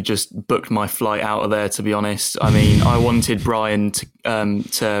probably just booked my flight out of there, to be honest. I mean, I wanted Brian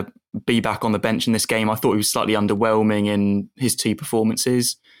to be back on the bench in this game. I thought he was slightly underwhelming in his two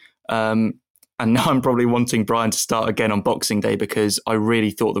performances. And now I'm probably wanting Brian to start again on Boxing Day because I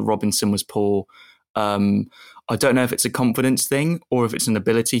really thought that Robinson was poor. I don't know if it's a confidence thing or if it's an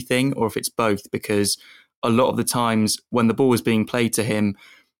ability thing or if it's both, because a lot of the times when the ball was being played to him,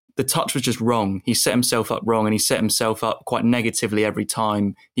 the touch was just wrong. He set himself up wrong, and he set himself up quite negatively every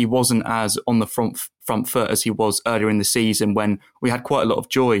time. He wasn't as on the front foot as he was earlier in the season when we had quite a lot of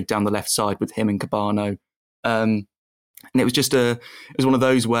joy down the left side with him and Cabano. And it was just it was one of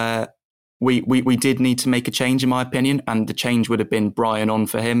those where we did need to make a change, in my opinion, and the change would have been Brian on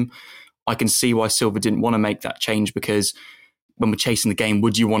for him. I can see why Silva didn't want to make that change, because when we're chasing the game,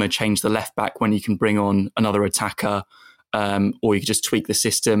 would you want to change the left back when you can bring on another attacker? Or you could just tweak the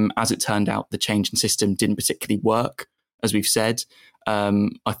system. As it turned out, the change in system didn't particularly work, as we've said.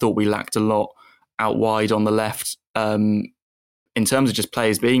 I thought we lacked a lot out wide on the left in terms of just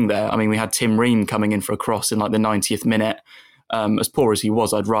players being there. I mean, we had Tim Ream coming in for a cross in the 90th minute. As poor as he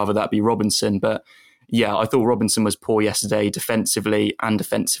was, I'd rather that be Robinson. But yeah, I thought Robinson was poor yesterday, defensively and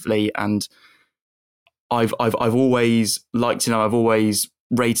offensively. And I've always liked him. I've always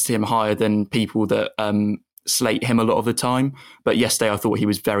rated him higher than people that slate him a lot of the time, but yesterday I thought he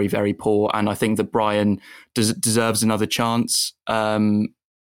was very, very poor, and I think that Brian deserves another chance. I'm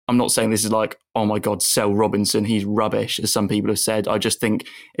not saying this is oh my God, sell Robinson, he's rubbish, as some people have said. I just think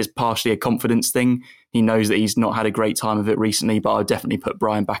it's partially a confidence thing. He knows that he's not had a great time of it recently, but I'll definitely put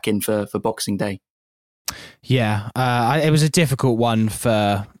Brian back in for Boxing Day. Yeah, it was a difficult one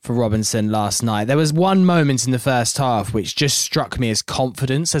for Robinson last night. There was one moment in the first half which just struck me as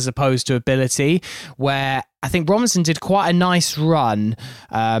confidence as opposed to ability, where I think Robinson did quite a nice run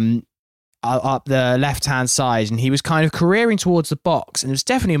up the left-hand side, and he was kind of careering towards the box, and it was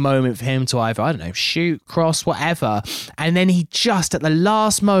definitely a moment for him to either, I don't know, shoot, cross, whatever, and then he just, at the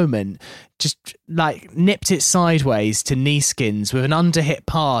last moment, just like nipped it sideways to Neeskens with an underhit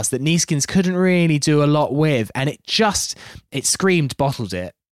pass that Neeskens couldn't really do a lot with, and it screamed bottled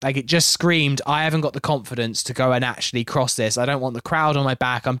it. Like, it just screamed, I haven't got the confidence to go and actually cross this. I don't want the crowd on my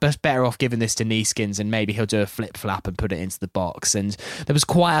back. I'm just better off giving this to Neeskens, and maybe he'll do a flip-flap and put it into the box. And there was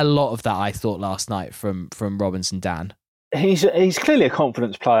quite a lot of that, I thought, last night from Robinson, Dan. He's clearly a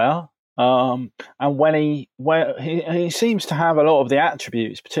confidence player. And when he seems to have a lot of the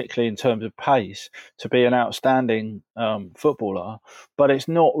attributes, particularly in terms of pace, to be an outstanding footballer, but it's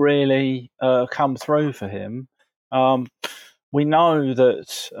not really come through for him. We know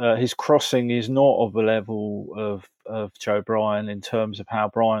that his crossing is not of the level of Joe Bryan in terms of how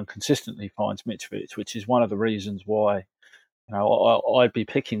Bryan consistently finds Mitrovic, which is one of the reasons why I'd be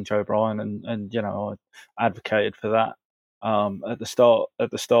picking Joe Bryan, and I advocated for that at the start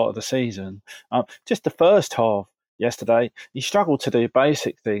of the season. Just the first half yesterday, he struggled to do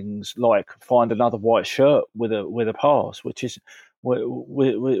basic things like find another white shirt with a pass, which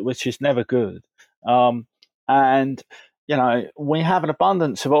is never good. And we have an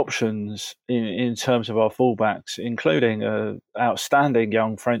abundance of options in terms of our fullbacks, including an outstanding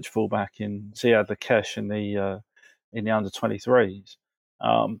young French fullback in Ziad Lakesh in the under-23s.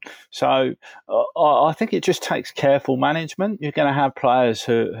 So I think it just takes careful management. You're going to have players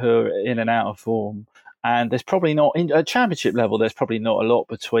who are in and out of form, and there's probably not, at championship level, there's probably not a lot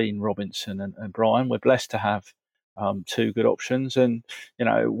between Robinson and Bryan. We're blessed to have two good options, and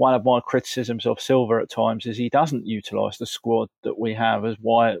one of my criticisms of Silva at times is he doesn't utilise the squad that we have as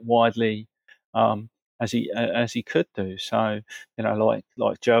widely as he could do. So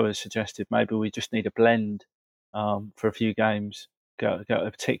like Joe has suggested, maybe we just need a blend for a few games,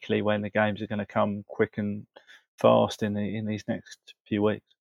 particularly when the games are going to come quick and fast in these next few weeks.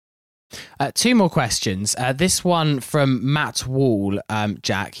 Two more questions. This one from Matt Wall,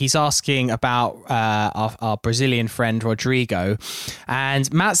 Jack. He's asking about our Brazilian friend Rodrigo.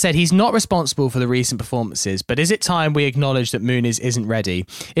 And Matt said he's not responsible for the recent performances, but is it time we acknowledge that Muniz isn't ready?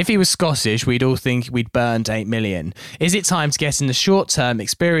 If he was Scottish, we'd all think we'd burned 8 million. Is it time to get in the short-term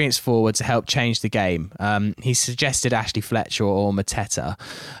experienced forward to help change the game? He suggested Ashley Fletcher or Mateta.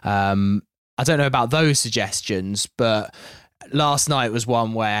 I don't know about those suggestions, but last night was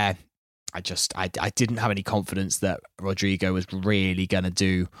one where I didn't have any confidence that Rodrigo was really going to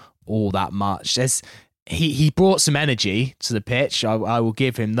do all that much. He brought some energy to the pitch. I will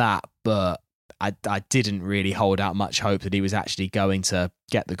give him that, but I didn't really hold out much hope that he was actually going to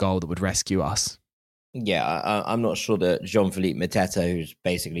get the goal that would rescue us. Yeah, I'm not sure that Jean-Philippe Mateta, who's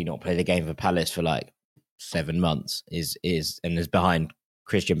basically not played a game for Palace for like 7 months, is behind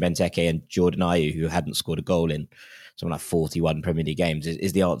Christian Benteke and Jordan Ayew, who hadn't scored a goal in something like 41 Premier League games,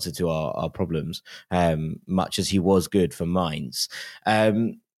 is the answer to our problems, much as he was good for Mainz.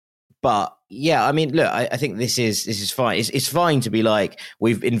 But yeah, I mean, look, I think this is fine. It's fine to be like,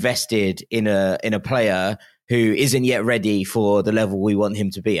 we've invested in a player who isn't yet ready for the level we want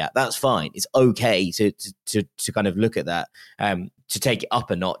him to be at. That's fine. It's okay to kind of look at that, to take it up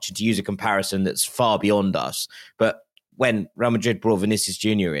a notch and to use a comparison that's far beyond us. But when Real Madrid brought Vinicius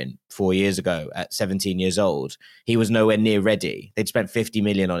Jr. in 4 years ago at 17 years old, he was nowhere near ready. They'd spent 50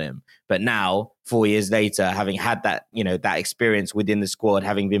 million on him. But now, 4 years later, having had that, that experience within the squad,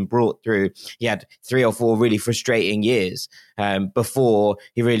 having been brought through, he had 3 or 4 really frustrating years before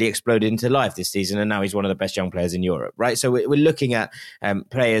he really exploded into life this season. And now he's one of the best young players in Europe, right? So we're looking at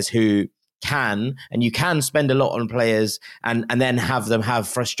players who you can spend a lot on players and then have them have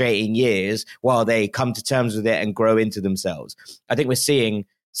frustrating years while they come to terms with it and grow into themselves. I think we're seeing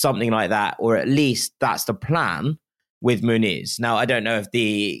something like that, or at least that's the plan with Muniz. Now, I don't know if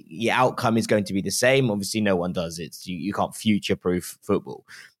the outcome is going to be the same. Obviously, no one does it. You can't future-proof football.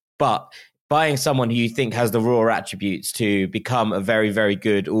 But buying someone who you think has the raw attributes to become a very, very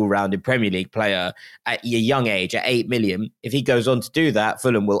good all-rounded Premier League player at a young age, at 8 million, if he goes on to do that,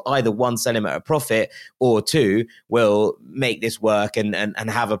 Fulham will either 1, sell him at a profit, or 2, will make this work and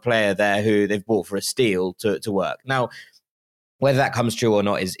have a player there who they've bought for a steal to work. Now, whether that comes true or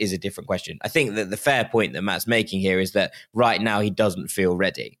not is a different question. I think that the fair point that Matt's making here is that right now he doesn't feel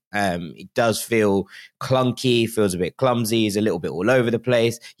ready. He does feel clunky, feels a bit clumsy, he's a little bit all over the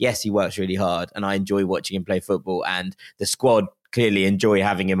place. Yes, he works really hard and I enjoy watching him play football, and the squad clearly enjoy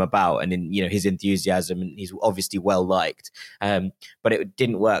having him about, and in his enthusiasm, and he's obviously well liked. But it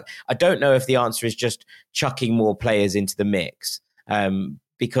didn't work. I don't know if the answer is just chucking more players into the mix,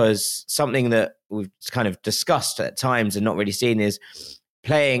 because something that we've kind of discussed at times and not really seen is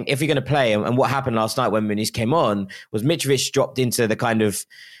playing. If you're going to play, and what happened last night when Muniz came on was Mitrovic dropped into the kind of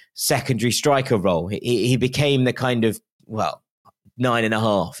secondary striker role. He became the kind of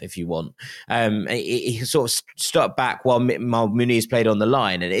 9.5, if you want. He sort of stuck back while Muniz played on the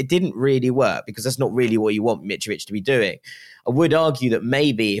line, and it didn't really work because that's not really what you want Mitrovic to be doing. I would argue that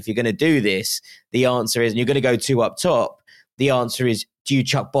maybe if you're going to do this, the answer is, and you're going to go 2 up top, the answer is, do you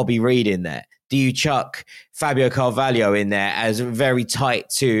chuck Bobby Reid in there? Do you chuck Fabio Carvalho in there as very tight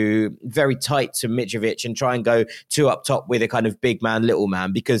to Mitrovic and try and go 2 up top with a kind of big man, little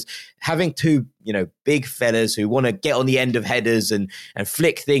man? Because having 2, big fellas who want to get on the end of headers and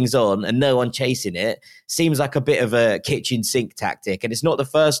flick things on and no one chasing it seems like a bit of a kitchen sink tactic. And it's not the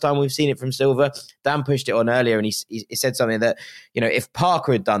first time we've seen it from Silva. Dan pushed it on earlier, and he said something that, if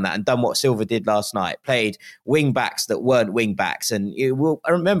Parker had done that and done what Silva did last night, played wing backs that weren't wing backs. And I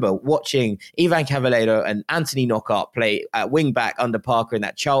remember watching Ivan Cavaleiro and Anthony Knockaert play at wing back under Parker in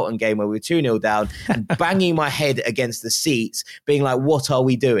that Charlton game where we were 2-0 down, and banging my head against the seats, being like, what are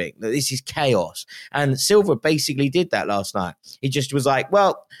we doing? This is chaos. And Silva basically did that last night. He just was like,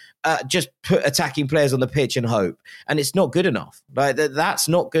 just put attacking players on the pitch and hope. And it's not good enough. Like, that's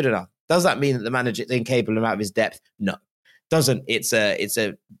not good enough. Does that mean that the manager is incapable of out of his depth? No. Doesn't. It's a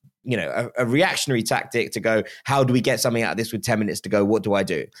reactionary tactic to go, how do we get something out of this with 10 minutes to go? What do I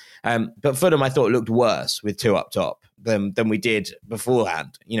do? But Fulham, I thought, looked worse with 2 up top than we did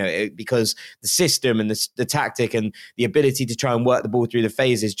beforehand, because the system and the tactic and the ability to try and work the ball through the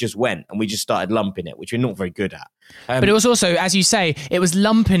phases just went, and we just started lumping it, which we're not very good at. But it was also, as you say, it was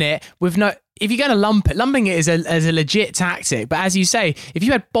lumping it with no... If you're going to lumping it is a legit tactic. But as you say, if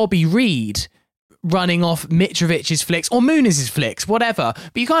you had Bobby Reid running off Mitrovic's flicks or Muniz's flicks, whatever,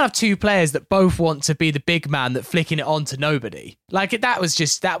 but you can't have 2 players that both want to be the big man that flicking it on to nobody. Like, that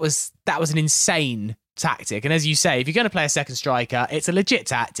was an insane tactic. And as you say, if you're going to play a second striker, it's a legit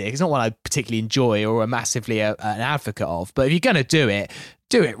tactic. It's not one I particularly enjoy or am massively an advocate of. But if you're going to do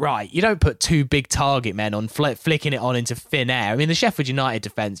it right. You don't put 2 big target men on flicking it on into thin air. I mean, the Sheffield United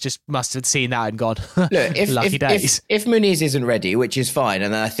defence just must have seen that and gone, look, lucky days. If Muniz isn't ready, which is fine,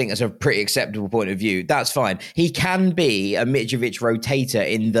 and I think that's a pretty acceptable point of view, that's fine. He can be a Mitrovic rotator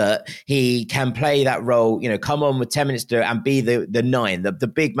in that he can play that role, come on with 10 minutes to do it and be the 9,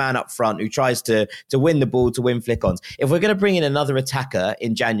 the big man up front who tries to win the ball, to win flick-ons. If we're going to bring in another attacker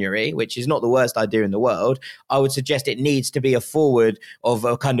in January, which is not the worst idea in the world, I would suggest it needs to be a forward of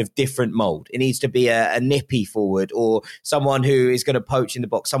a kind of different mold. It needs to be a nippy forward, or someone who is going to poach in the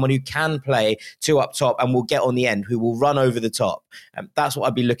box, someone who can play 2 up top and will get on the end, who will run over the top. That's what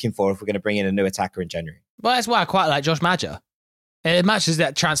I'd be looking for if we're going to bring in a new attacker in January. Well, that's why I quite like Josh Maja. As much as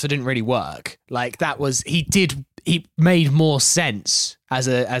that transfer didn't really work, he made more sense as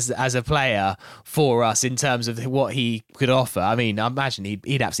a player for us in terms of what he could offer. I mean, I imagine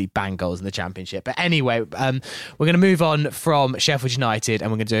he'd absolutely bang goals in the Championship. But anyway, we're going to move on from Sheffield United, and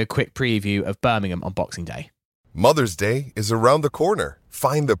we're going to do a quick preview of Birmingham on Boxing Day. Mother's Day is around the corner.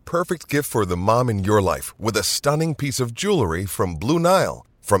 Find the perfect gift for the mom in your life with a stunning piece of jewelry from Blue Nile.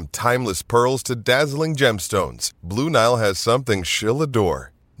 From timeless pearls to dazzling gemstones, Blue Nile has something she'll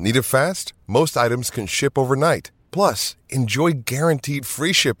adore. Need it fast? Most items can ship overnight. Plus, enjoy guaranteed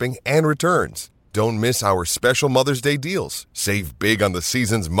free shipping and returns. Don't miss our special Mother's Day deals. Save big on the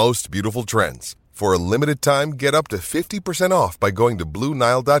season's most beautiful trends. For a limited time, get up to 50% off by going to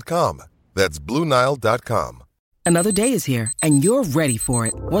BlueNile.com. That's BlueNile.com. Another day is here, and you're ready for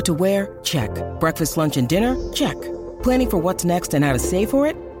it. What to wear? Check. Breakfast, lunch, and dinner? Check. Planning for what's next and how to save for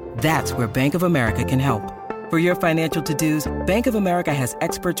it? That's where Bank of America can help. For your financial to-dos, Bank of America has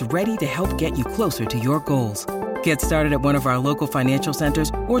experts ready to help get you closer to your goals. Get started at one of our local financial centers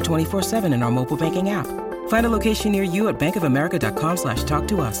or 24/7 in our mobile banking app. Find a location near you at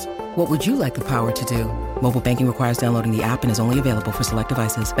bankofamerica.com/talktous. What would you like the power to do? Mobile banking requires downloading the app and is only available for select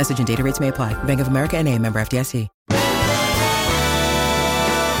devices. Message and data rates may apply. Bank of America NA, member FDIC.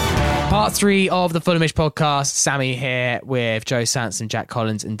 Part 3 of the Fulhamish podcast. Sammy here with Joe Sanson, Jack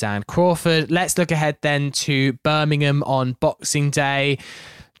Collins and Dan Crawford. Let's look ahead then to Birmingham on Boxing Day.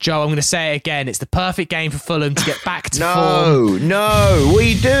 Joe, I'm going to say it again. It's the perfect game for Fulham to get back to form. No. What are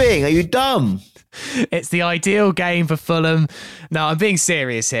you doing? Are you dumb? It's the ideal game for Fulham. No, I'm being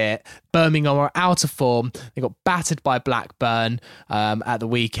serious here. Birmingham are out of form. They got battered by Blackburn at the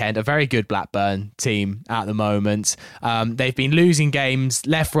weekend. A very good Blackburn team at the moment. They've been losing games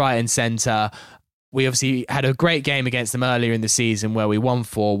left, right and centre. We obviously had a great game against them earlier in the season where we won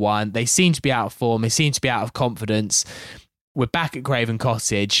 4-1. They seem to be out of form. They seem to be out of confidence. We're back at Craven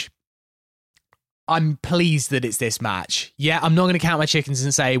Cottage. I'm pleased that it's this match. Yeah, I'm not going to count my chickens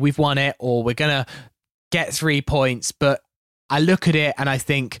and say we've won it or we're going to get 3 points, but I look at it and I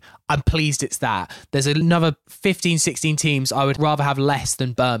think I'm pleased it's that. There's another 15, 16 teams I would rather have less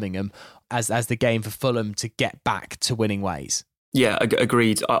than Birmingham as the game for Fulham to get back to winning ways. Yeah,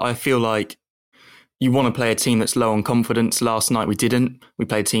 agreed. I feel like you want to play a team that's low on confidence. Last night we didn't. We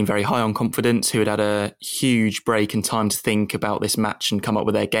played a team very high on confidence who had a huge break and time to think about this match and come up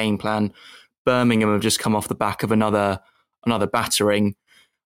with their game plan. Birmingham have just come off the back of another battering.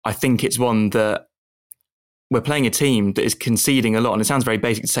 I think it's one that we're playing a team that is conceding a lot, and it sounds very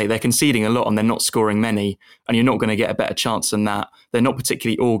basic to say they're conceding a lot and they're not scoring many, and you're not going to get a better chance than that. They're not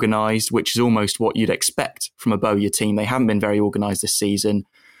particularly organised, which is almost what you'd expect from a Bowyer team. They haven't been very organised this season.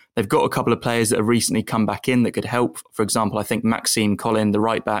 They've got a couple of players that have recently come back in that could help. For example, I think Maxime Collin, the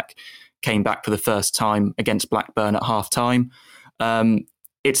right back, came back for the first time against Blackburn at half-time.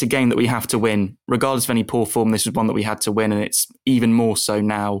 It's a game that we have to win. Regardless of any poor form, this is one that we had to win, and it's even more so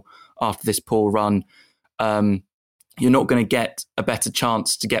now after this poor run. You're not going to get a better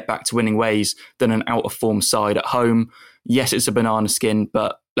chance to get back to winning ways than an out-of-form side at home. Yes, it's a banana skin,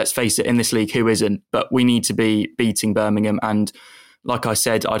 but let's face it, in this league, who isn't? But we need to be beating Birmingham, and like I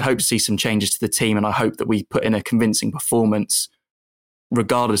said, I'd hope to see some changes to the team, and I hope that we put in a convincing performance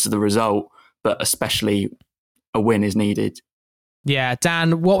regardless of the result, but especially a win is needed. Yeah,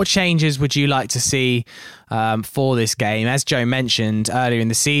 Dan, what changes would you like to see for this game? As Joe mentioned earlier in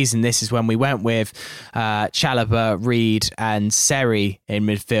the season, this is when we went with Chalobah, Reed and Seri in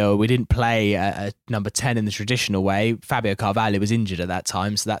midfield. We didn't play a number 10 in the traditional way. Fabio Carvalho was injured at that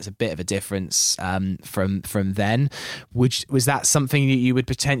time, so that's a bit of a difference from then. Was that something that you would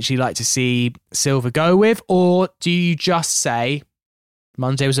potentially like to see Silva go with? Or do you just say,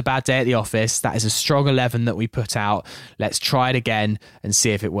 Monday was a bad day at the office. That is a strong 11 that we put out. Let's try it again and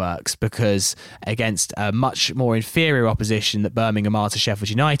see if it works, because against a much more inferior opposition that Birmingham are to Sheffield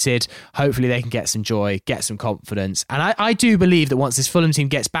United, hopefully they can get some joy, get some confidence. And I do believe that once this Fulham team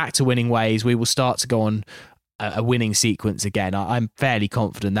gets back to winning ways, we will start to go on a winning sequence again. I'm fairly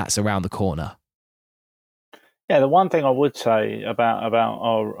confident that's around the corner. Yeah, the one thing I would say about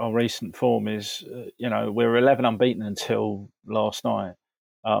our recent form is, we were 11 unbeaten until last night.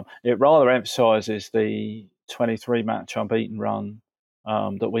 It rather emphasises the 23-match unbeaten run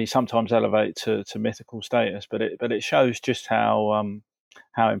that we sometimes elevate to mythical status, but it shows just how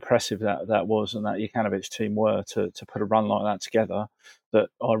impressive that was, and that Jokanovic team were to put a run like that together. That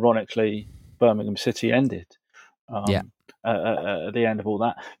ironically Birmingham City ended at the end of all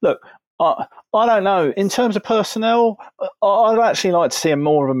that. Look, I don't know. In terms of personnel, I'd actually like to see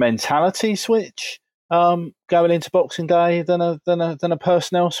more of a mentality switch going into Boxing Day than a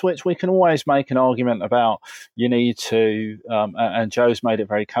personnel switch. We can always make an argument about you need to, and Joe's made it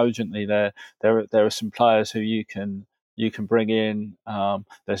very cogently. There are some players who you can bring in.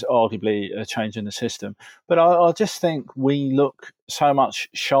 There's arguably a change in the system, but I just think we look so much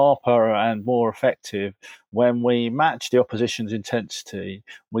sharper and more effective when we match the opposition's intensity.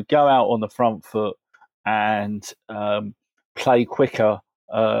 We go out on the front foot and play quicker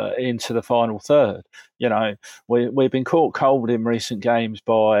into the final third. We've been caught cold in recent games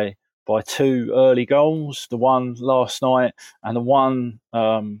by 2 early goals, the one last night and the one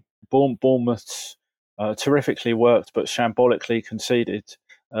Bournemouth's terrifically worked but shambolically conceded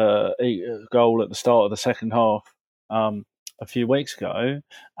a goal at the start of the second half a few weeks ago.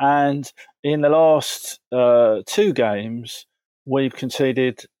 And in the last 2 games, we've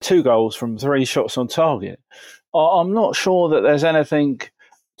conceded 2 goals from 3 shots on target. I'm not sure that there's anything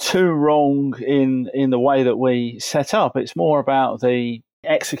too wrong in the way that we set up. It's more about the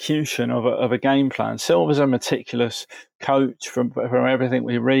execution of a game plan. Silva's a meticulous coach. From everything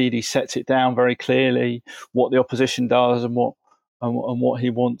we read, he sets it down very clearly what the opposition does and what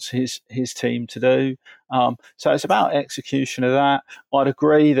he wants his team to do. So it's about execution of that. I'd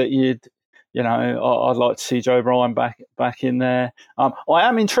agree that I'd like to see Joe Bryan back in there. I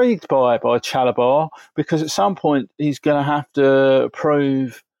am intrigued by Chalobah, because at some point he's going to have to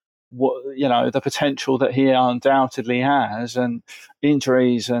prove the potential that he undoubtedly has, and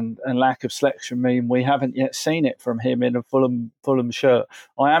injuries and lack of selection mean we haven't yet seen it from him in a Fulham shirt.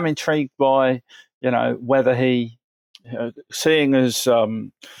 I am intrigued by whether he, seeing as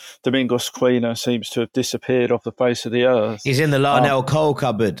Domingos Quina seems to have disappeared off the face of the earth. He's in the Larnell coal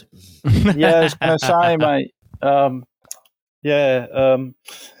cupboard. Yeah, I was going to say, mate.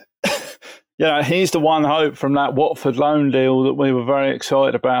 He's the one hope from that Watford loan deal that we were very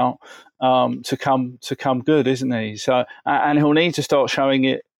excited about. to come good, isn't he? So, and he'll need to start showing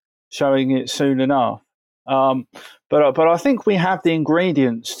it soon enough. But I think we have the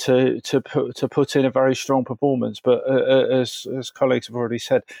ingredients to put in a very strong performance. But as colleagues have already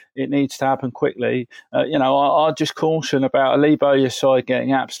said, it needs to happen quickly. I'd just caution about a Lee Bowyer side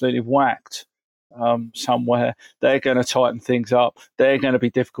getting absolutely whacked somewhere. They're going to tighten things up. They're going to be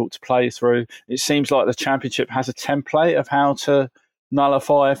difficult to play through. It seems like the Championship has a template of how to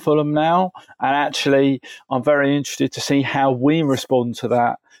nullify Fulham now. And actually, I'm very interested to see how we respond to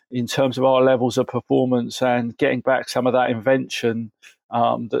that in terms of our levels of performance and getting back some of that invention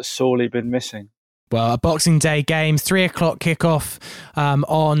that's sorely been missing. Well, a Boxing Day game, 3:00 kickoff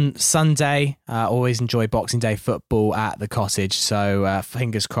on Sunday. Always enjoy Boxing Day football at the Cottage. So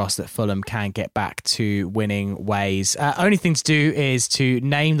fingers crossed that Fulham can get back to winning ways. Only thing to do is to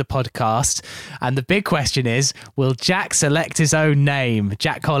name the podcast. And the big question is, will Jack select his own name?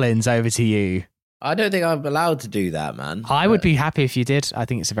 Jack Collins, over to you. I don't think I'm allowed to do that, man. I would be happy if you did. I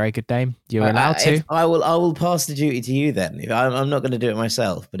think it's a very good name. You're allowed to. I will pass the duty to you then. I'm not going to do it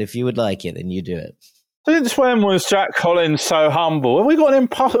myself, but if you would like it, then you do it. Since when was Jack Collins so humble? Have we got an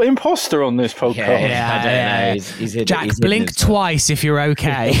imposter on this podcast? Yeah, I don't know. He's Jack, blink twice if you're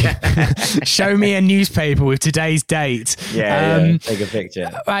okay. Show me a newspaper with today's date. Yeah, take a picture.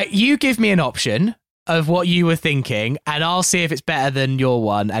 Right, you give me an option of what you were thinking, and I'll see if it's better than your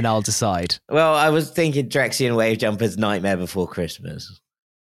one, and I'll decide. Well, I was thinking Drexian Wave Jumper's Nightmare Before Christmas.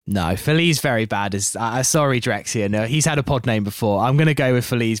 No, Feliz Very Bad is... sorry, Drexia. No, he's had a pod name before. I'm going to go with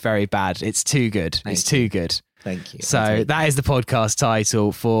Feliz Very Bad. It's too good. It's too good. Thank you. So that is the podcast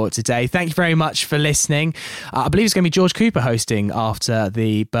title for today. Thank you very much for listening. I believe it's going to be George Cooper hosting after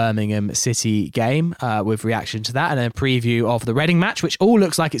the Birmingham City game with reaction to that and a preview of the Reading match, which all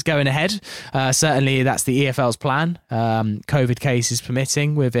looks like it's going ahead. Certainly that's the EFL's plan. COVID cases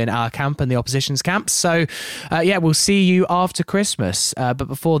permitting within our camp and the opposition's camps. So we'll see you after Christmas. But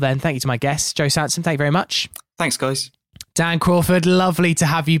before then, thank you to my guests. Joe Sansom, thank you very much. Thanks, guys. Dan Crawford, lovely to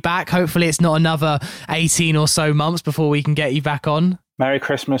have you back. Hopefully it's not another 18 or so months before we can get you back on. Merry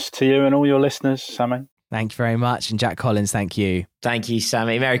Christmas to you and all your listeners, Sammy. Thank you very much. And Jack Collins, thank you. Thank you,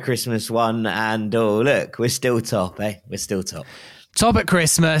 Sammy. Merry Christmas, one. And look, we're still top, eh? We're still top. Top at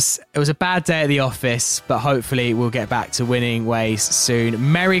Christmas. It was a bad day at the office, but hopefully we'll get back to winning ways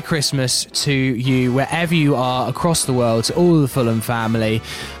soon. Merry Christmas to you wherever you are across the world, to all the Fulham family.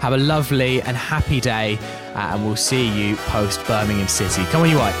 Have a lovely and happy day, and we'll see you post Birmingham City. Come on,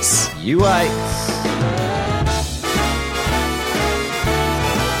 you Whites. You Whites.